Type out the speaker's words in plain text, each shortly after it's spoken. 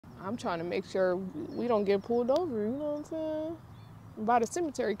I'm trying to make sure we don't get pulled over, you know what I'm saying? By the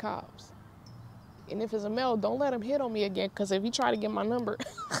cemetery cops. And if it's a male, don't let him hit on me again, because if he try to get my number,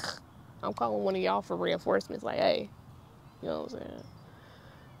 I'm calling one of y'all for reinforcements. Like, hey, you know what I'm saying?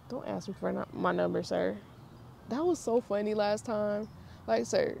 Don't ask me for my number, sir. That was so funny last time. Like,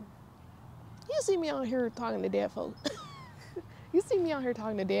 sir, you see me out here talking to dead folk. You see me out here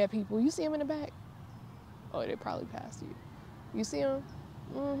talking to dead people. You see him in the back? Oh, they probably passed you. You see him?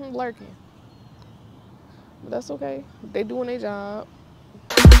 Lurking. But that's okay. They doing their job.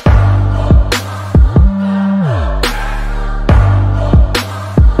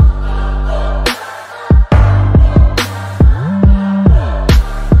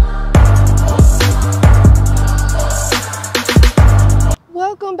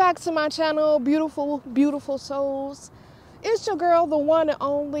 Welcome back to my channel, beautiful, beautiful souls. It's your girl, the one and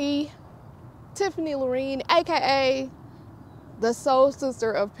only Tiffany Lorene, aka the soul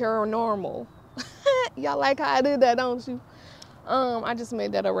sister of paranormal. Y'all like how I did that, don't you? I just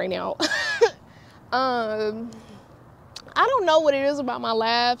made that up right now. I don't know what it is about my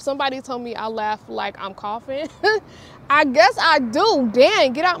laugh. Somebody told me I laugh like I'm coughing. I guess I do.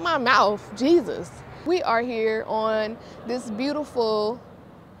 Dang, get out my mouth. Jesus. We are here on this beautiful,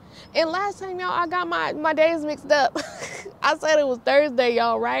 and last time, y'all, I got my days mixed up. I said it was Thursday,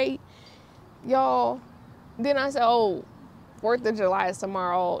 y'all, right? Y'all. Then I said, oh, 4th of July is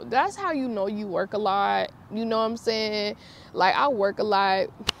tomorrow. That's how you know you work a lot. You know what I'm saying? Like, I work a lot.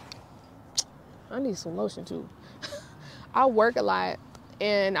 I need some lotion, too. I work a lot,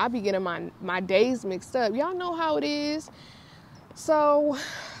 and I be getting my days mixed up. Y'all know how it is. So,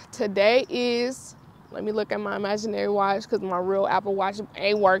 today is... Let me look at my imaginary watch because my real Apple Watch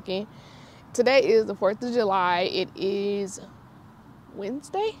ain't working. Today is the 4th of July. It is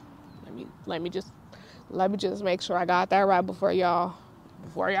Wednesday. Let me just make sure I got that right before y'all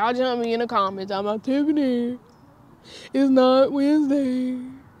jump me in the comments. I'm like, Tiffany, it's not Wednesday.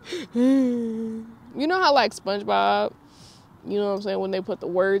 You know how like SpongeBob, you know what I'm saying, when they put the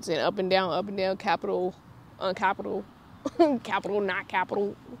words in up and down, capital, uncapital, capital, not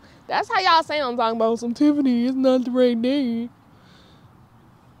capital. That's how y'all say I'm talking about some Tiffany. It's not the right day.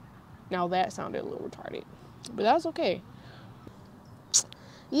 Now that sounded a little retarded, but that's okay.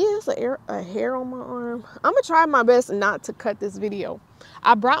 Yeah, it's a hair on my arm. I'm gonna try my best not to cut this video.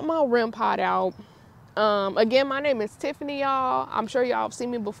 I brought my REM pod out. Again, my name is Tiffany, y'all. I'm sure y'all have seen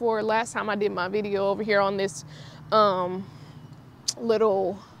me before. Last time I did my video over here on this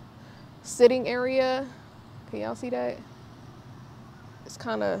little sitting area. Can y'all see that? It's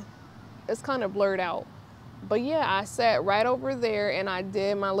kind of blurred out. But yeah, I sat right over there and I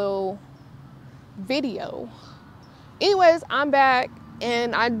did my little video. Anyways, I'm back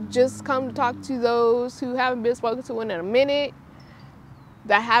and I just come to talk to those who haven't been spoken to in a minute,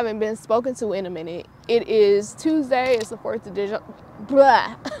 that haven't been spoken to in a minute. It is Tuesday. It's the 4th of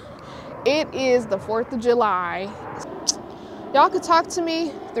July. It is the 4th of July. Y'all could talk to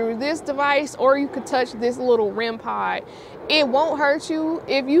me through this device or you could touch this little REM pod. It won't hurt you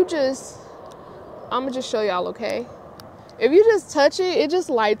if you just, I'm gonna just show y'all, okay? If you just touch it, it just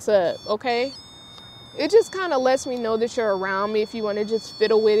lights up, okay? It just kind of lets me know that you're around me if you want to just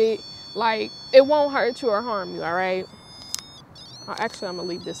fiddle with it. Like, it won't hurt you or harm you, all right? Actually, I'm gonna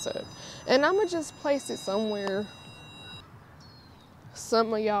leave this up. And I'm gonna just place it somewhere.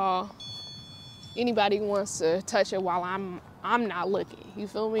 Some of y'all, anybody wants to touch it while I'm not looking. You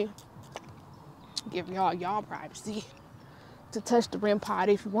feel me? Give y'all privacy to touch the REM pod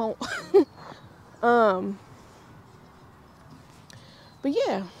if you want. But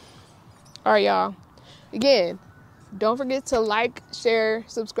yeah. All right, y'all. Again, don't forget to like, share,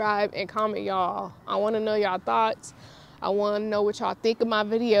 subscribe, and comment, y'all. I want to know y'all thoughts. I want to know what y'all think of my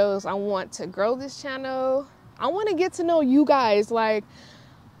videos. I want to grow this channel. I want to get to know you guys. Like,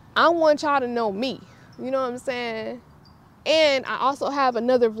 I want y'all to know me. You know what I'm saying? And I also have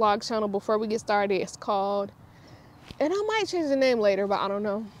another vlog channel before we get started. It's called, and I might change the name later, but I don't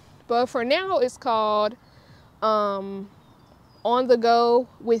know. But for now, it's called On the Go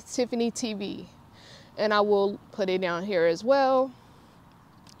with Tiffany TV. And I will put it down here as well.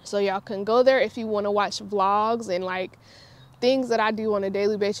 So y'all can go there if you want to watch vlogs and like things that I do on a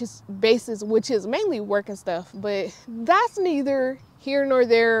daily basis, which is mainly work and stuff. But that's neither here nor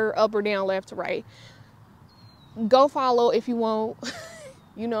there, up or down, left or right. Go follow if you want.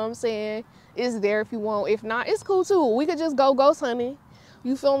 You know what I'm saying? It's there if you want. If not, it's cool too. We could just go ghost hunting.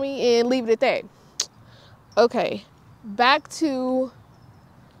 You feel me? And leave it at that. Okay. Back to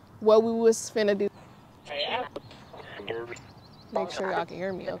what we was finna do. Make sure y'all can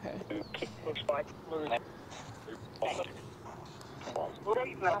hear me, okay.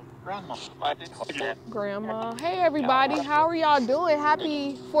 Grandma. Hey everybody, how are y'all doing?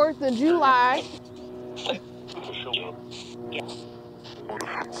 Happy 4th of July.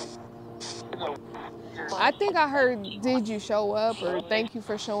 I think I heard, did you show up, or thank you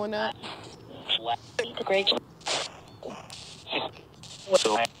for showing up.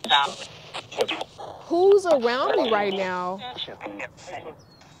 Who's around me right now?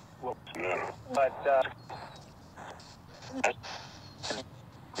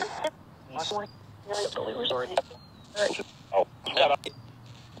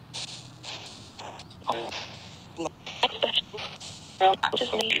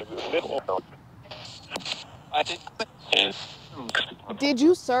 Did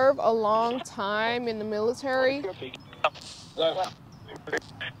you serve a long time in the military?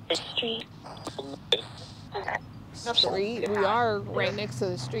 Street. We are right next to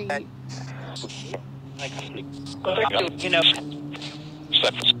the street.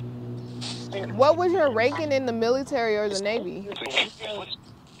 What was your ranking in the military or the Navy?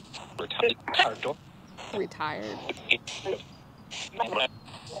 Retired.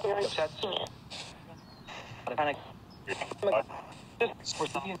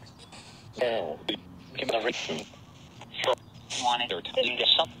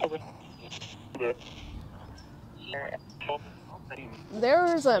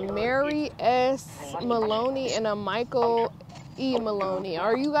 There's a Mary S. Maloney and a Michael E. Maloney.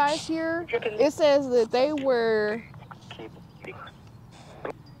 Are you guys here? It says that they were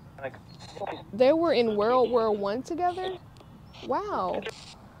in World War I together. Wow.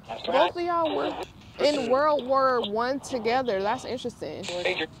 Both of y'all were in World War I together. That's interesting.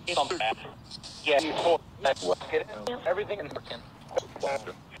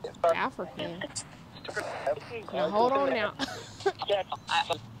 African. Now hold on now.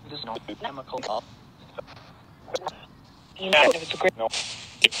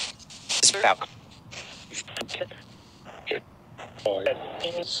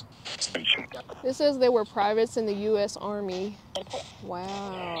 This says they were privates in the U.S. Army.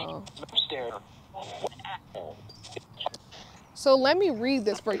 Wow. So let me read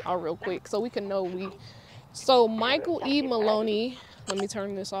this for y'all real quick so we can know So Michael E. Maloney, let me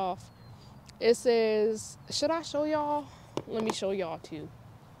turn this off. It says, should I show y'all? Let me show y'all too,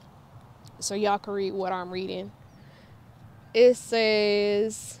 so y'all can read what I'm reading. It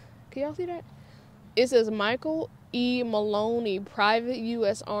says, can y'all see that? It says Michael E. Maloney, Private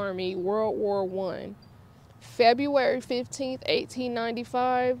U.S. Army, World War I, February 15th,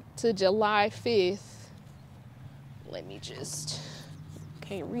 1895 to July 5th. Let me just,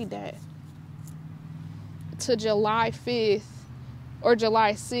 can't read that. To July 5th or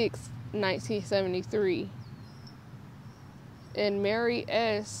July 6th, 1973. And Mary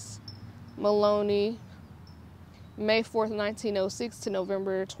S. Maloney, May 4th, 1906 to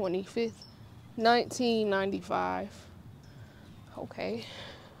November 25th, 1995. Okay.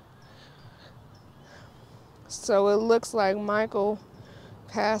 So it looks like Michael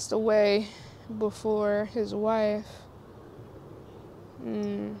passed away before his wife.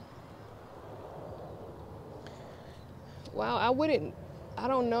 Wow, I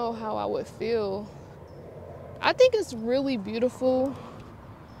don't know how I would feel. I think it's really beautiful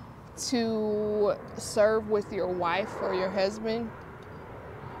to serve with your wife or your husband.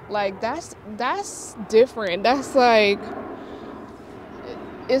 Like that's different. That's like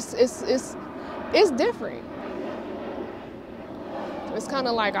it's different. It's kind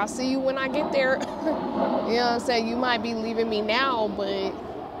of like, I'll see you when I get there. You know what I'm saying? You might be leaving me now, but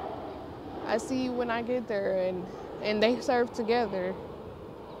I see you when I get there, and they serve together.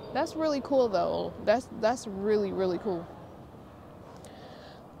 That's really cool though. That's really, really cool.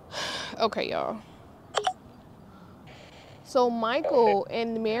 Okay, y'all. So Michael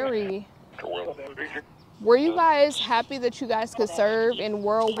and Mary, were you guys happy that you guys could serve in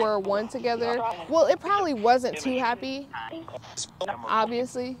World War I together? Well, it probably wasn't too happy,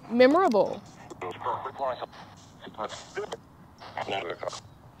 obviously. Memorable.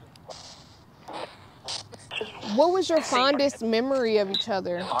 What was your fondest memory of each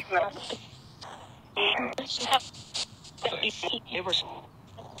other?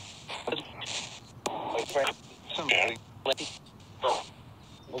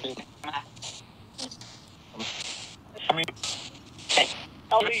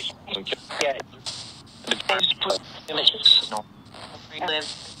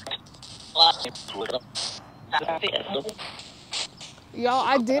 Y'all,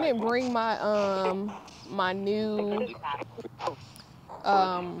 I didn't bring my my new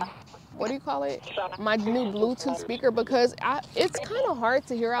what do you call it? My new Bluetooth speaker, because it's kind of hard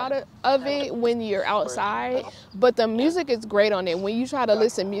to hear out of it when you're outside, but the music is great on it. When you try to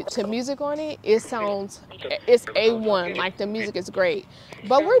listen to music on it, it's A1, like the music is great.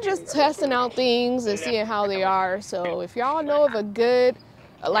 But we're just testing out things and seeing how they are. So if y'all know of a good,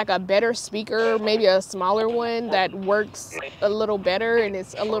 like a better speaker, maybe a smaller one that works a little better and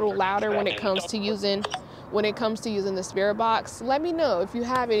it's a little louder when it comes to using the Spirit Box, let me know if you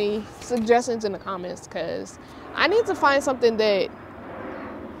have any suggestions in the comments, because I need to find something that,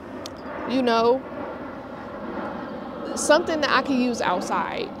 you know, something that I can use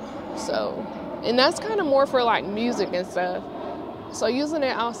outside. So, and that's kind of more for like music and stuff. So using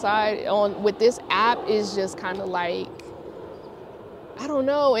it outside with this app is just kind of like, I don't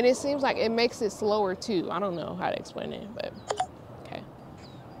know, and it seems like it makes it slower too. I don't know how to explain it, but okay.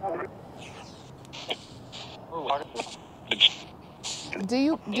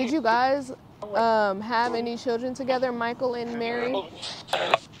 Did you guys have any children together, Michael and Mary?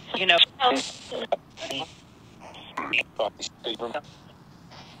 You know.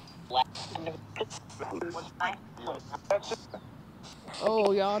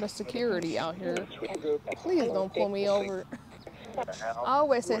 Oh, y'all, the security out here. Please don't pull me over. I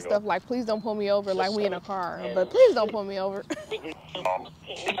always say stuff like, please don't pull me over, like we in a car, but please don't pull me over.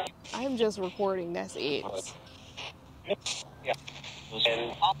 I'm just recording, that's it.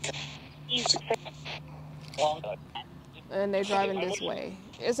 And they're driving this way.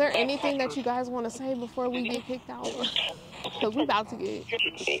 Is there anything that you guys want to say before we get kicked out? Because we about to get...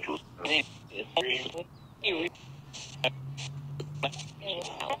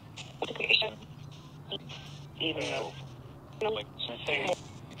 Getting up.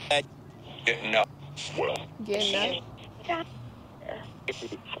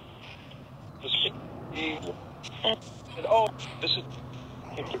 Oh, this is...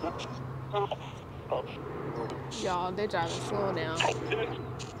 Y'all, they're driving slow now.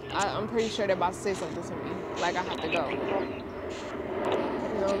 I'm pretty sure they're about to say something to me. Like I have to go. You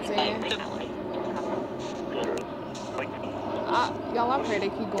know what I'm saying? Y'all, I pray they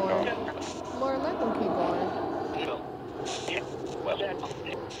keep going. Lord, let them keep going.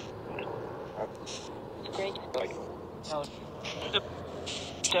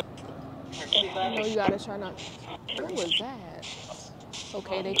 I know you gotta try not... What was that?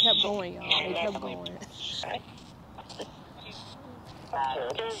 Okay, they kept going, y'all. They kept going.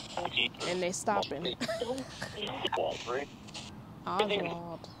 And they stopping.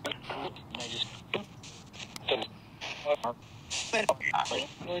 Oswald.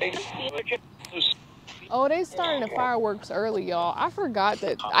 Oh, they starting the fireworks early, y'all. I forgot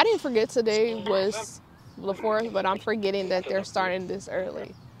that. I didn't forget today was the 4th, but I'm forgetting that they're starting this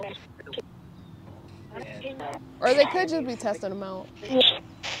early. Or they could just be testing them out.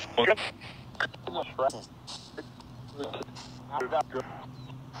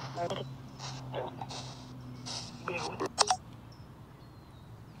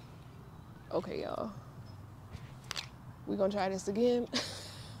 Okay, y'all. We're gonna try this again.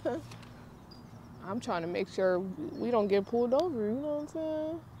 I'm trying to make sure we don't get pulled over, you know what I'm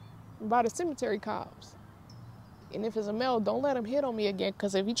saying? By the cemetery cops. And if it's a male, don't let him hit on me again,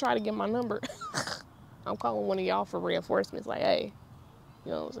 because if he try to get my number, I'm calling one of y'all for reinforcements. Like, hey,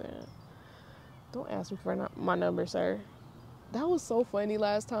 you know what I'm saying? Don't ask me for my number, sir. That was so funny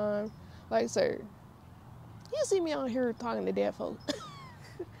last time. Like, sir, you see me out here talking to dead folks.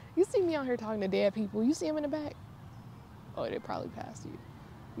 You see me out here talking to dead people. You see him in the back? Oh, they probably passed you.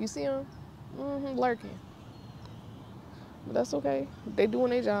 You see him? Lurking. But that's okay. They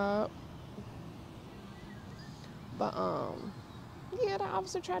doing their job. But, yeah, the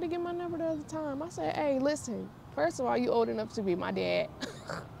officer tried to get my number the other time. I said, hey, listen, first of all, you old enough to be my dad.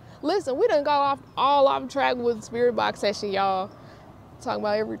 Listen, we done got all off track with the Spirit Box session, y'all. Talking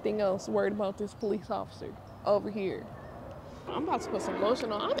about everything else, worried about this police officer over here. I'm about to put some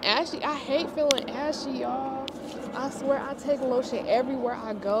lotion on. I'm ashy. I hate feeling ashy, y'all. I swear I take lotion everywhere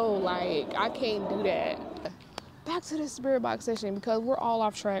I go. Like, I can't do that. Back to this Spirit Box session, because we're all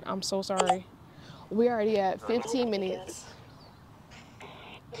off track. I'm so sorry. We already at 15 minutes.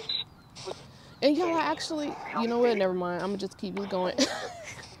 And y'all, actually, you know what? Never mind. I'm going to just keep it going.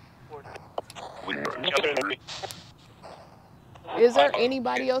 Is there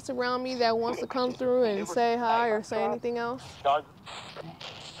anybody else around me that wants to come through and say hi or say anything else?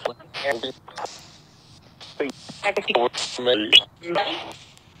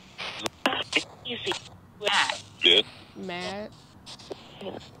 Mad?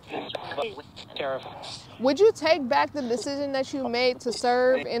 Would you take back the decision that you made to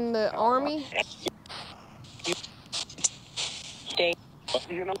serve in the Army?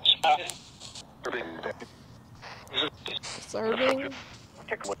 Serving.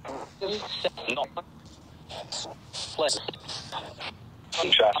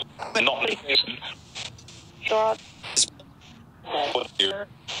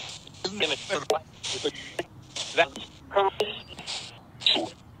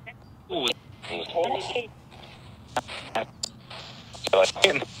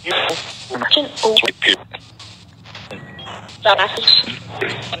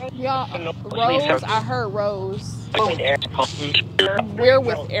 Y'all, Rose, I heard Rose. We're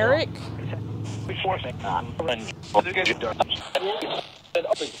with Eric.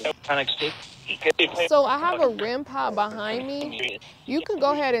 So I have a REM pod behind me. You can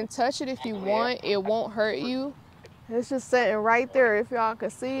go ahead and touch it if you want. It won't hurt you. It's just sitting right there. If y'all can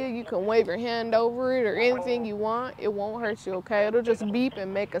see it, you can wave your hand over it or anything you want. It won't hurt you, okay? It'll just beep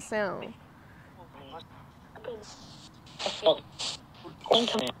and make a sound.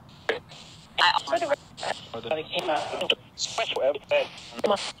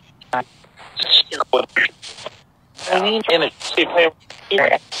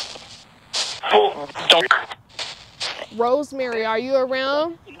 Rosemary, are you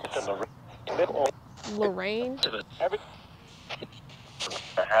around? Lorraine?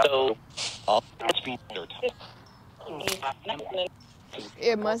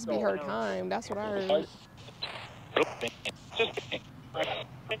 It must be her time. That's what I heard.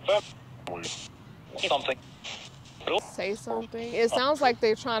 Say something. It sounds like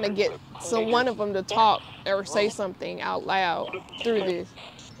they're trying to get one of them to talk or say something out loud through this.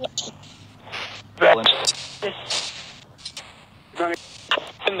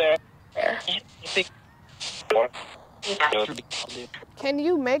 Can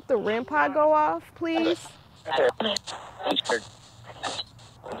you make the REM pod go off, please?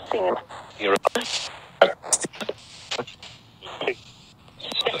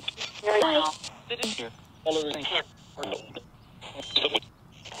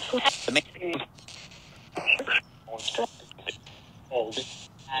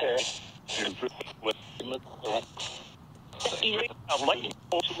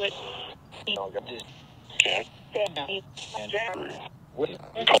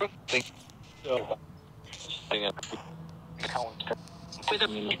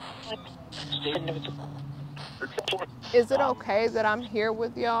 Is it okay that I'm here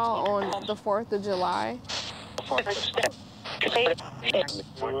with y'all on the 4th of July?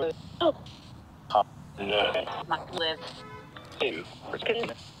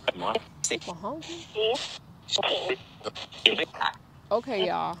 Okay,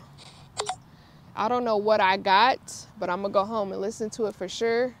 y'all. I don't know what I got, but I'm gonna go home and listen to it for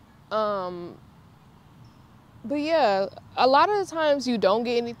sure. But yeah, a lot of the times you don't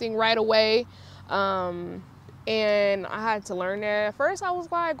get anything right away. And I had to learn that. At first I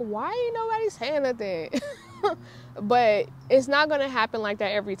was like, why ain't nobody saying nothing? But it's not gonna happen like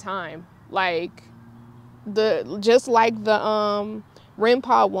that every time. Like just like the REM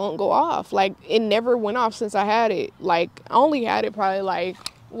pod won't go off. Like it never went off since I had it. Like I only had it probably like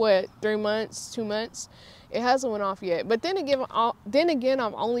 3 months, 2 months. It hasn't went off yet. But then again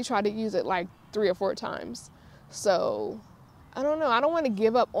I've only tried to use it like 3 or 4 times. So I don't know. I don't want to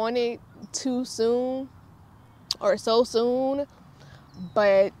give up on it too soon or so soon,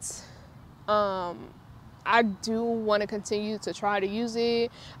 but I do want to continue to try to use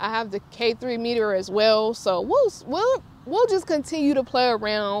it. I have the K3 meter as well, so we'll just continue to play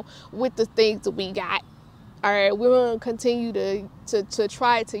around with the things that we got. All right, we're gonna continue to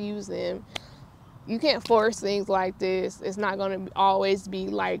try to use them. You can't force things like this. It's not gonna always be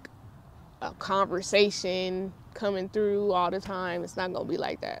like a conversation coming through all the time. It's not gonna be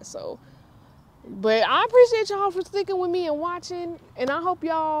like that. So, but I appreciate y'all for sticking with me and watching, and I hope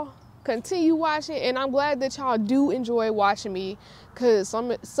y'all continue watching, and I'm glad that y'all do enjoy watching me, because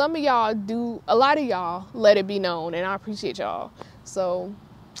some of y'all do, a lot of y'all let it be known, and I appreciate y'all. So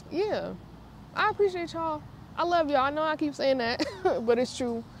yeah, I appreciate y'all. I love y'all. I know I keep saying that but it's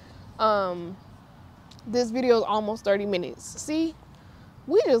true. This video is almost 30 minutes. See,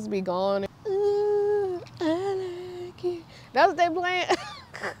 we just be gone. Ooh, I like it. That's what they playing.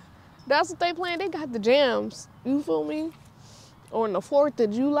 That's what they playing. They got the jams, you feel me, on the 4th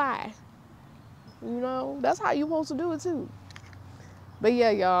of July. You know, that's how you supposed to do it too. But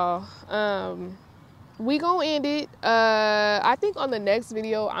yeah, y'all, we gonna end it. I think on the next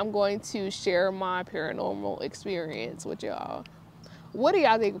video I'm going to share my paranormal experience with y'all. What do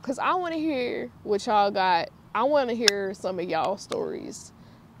y'all think? Because I want to hear what y'all got. I want to hear some of y'all stories.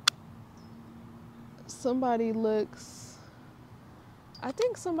 Somebody looks, I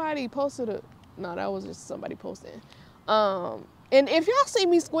think somebody posted no, that was just somebody posting. And if y'all see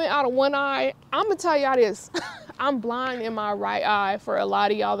me squint out of one eye, I'm gonna tell y'all this. I'm blind in my right eye. For a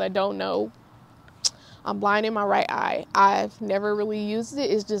lot of y'all that don't know, I'm blind in my right eye. I've never really used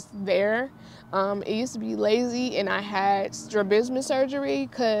it. It's just there. It used to be lazy, and I had strabismus surgery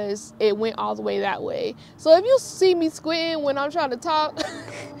because it went all the way that way. So if you see me squinting when I'm trying to talk,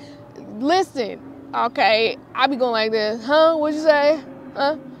 listen, okay, I be going like this. Huh? What'd you say?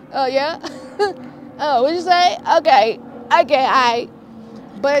 Huh? Oh, yeah? Oh, what'd you say? Okay, I.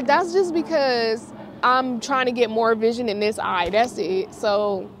 But that's just because I'm trying to get more vision in this eye. That's it.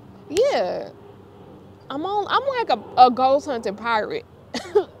 So, yeah. I'm like a ghost hunting pirate,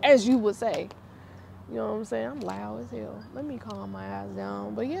 as you would say. You know what I'm saying? I'm loud as hell. Let me calm my ass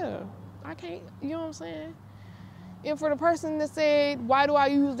down. But yeah, I can't, you know what I'm saying? And for the person that said, why do I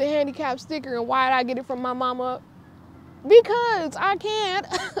use the handicap sticker and why did I get it from my mama? Because I can't.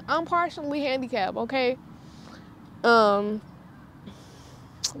 I'm partially handicapped, okay?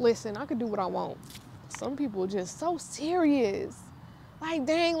 Listen, I could do what I want. Some people are just so serious. Like,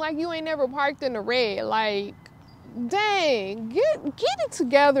 dang, like you ain't never parked in the red. Like, dang, get it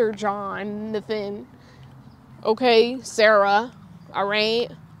together, Jonathan. Okay, Sarah, all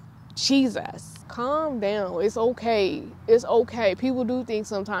right? Jesus, calm down. It's okay. It's okay. People do things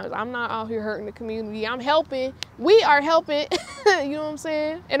sometimes. I'm not out here hurting the community. I'm helping. We are helping. You know what I'm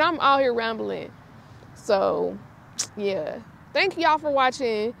saying? And I'm out here rambling. So, yeah. Thank y'all for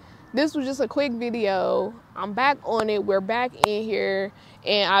watching. This was just a quick video. I'm back on it. We're back in here.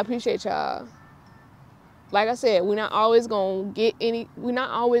 And I appreciate y'all. Like I said, we're not always gonna get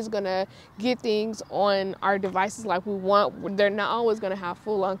things on our devices like we want. They're not always gonna have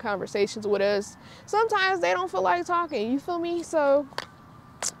full-on conversations with us. Sometimes they don't feel like talking, you feel me? So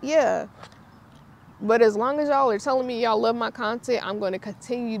yeah. But as long as y'all are telling me y'all love my content, I'm gonna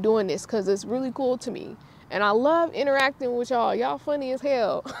continue doing this because it's really cool to me. And I love interacting with y'all. Y'all funny as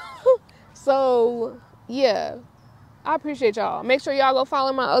hell. So yeah, I appreciate y'all. Make sure y'all go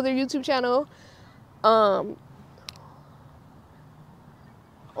follow my other YouTube channel. On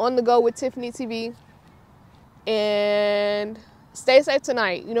the Go with Tiffany TV, and stay safe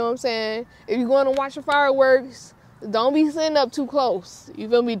tonight. You know what I'm saying? If you're going to watch the fireworks, don't be sitting up too close. You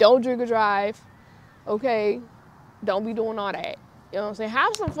feel me? Don't drink or drive. Okay? Don't be doing all that. You know what I'm saying?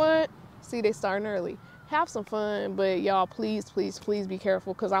 Have some fun. See, they starting early. Have some fun, but y'all, please, please, please be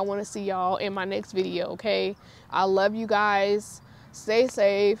careful because I want to see y'all in my next video. Okay? I love you guys. Stay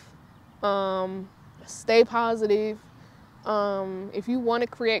safe. Stay positive. If you want to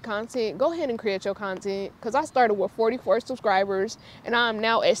create content, go ahead and create your content because I started with 44 subscribers and I'm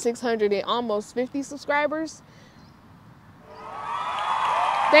now at 600 and almost 50 subscribers.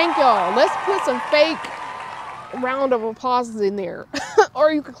 Thank y'all. Let's put some fake round of applauses in there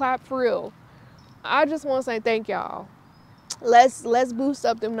or you can clap for real. I just want to say thank y'all. Let's boost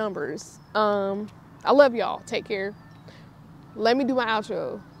up them numbers. I love y'all. Take care. Let me do my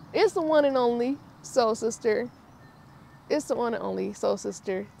outro. It's the one and only Soul Sister. It's the one and only Soul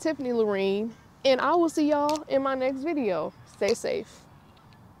Sister, Tiffany Lorene. And I will see y'all in my next video. Stay safe.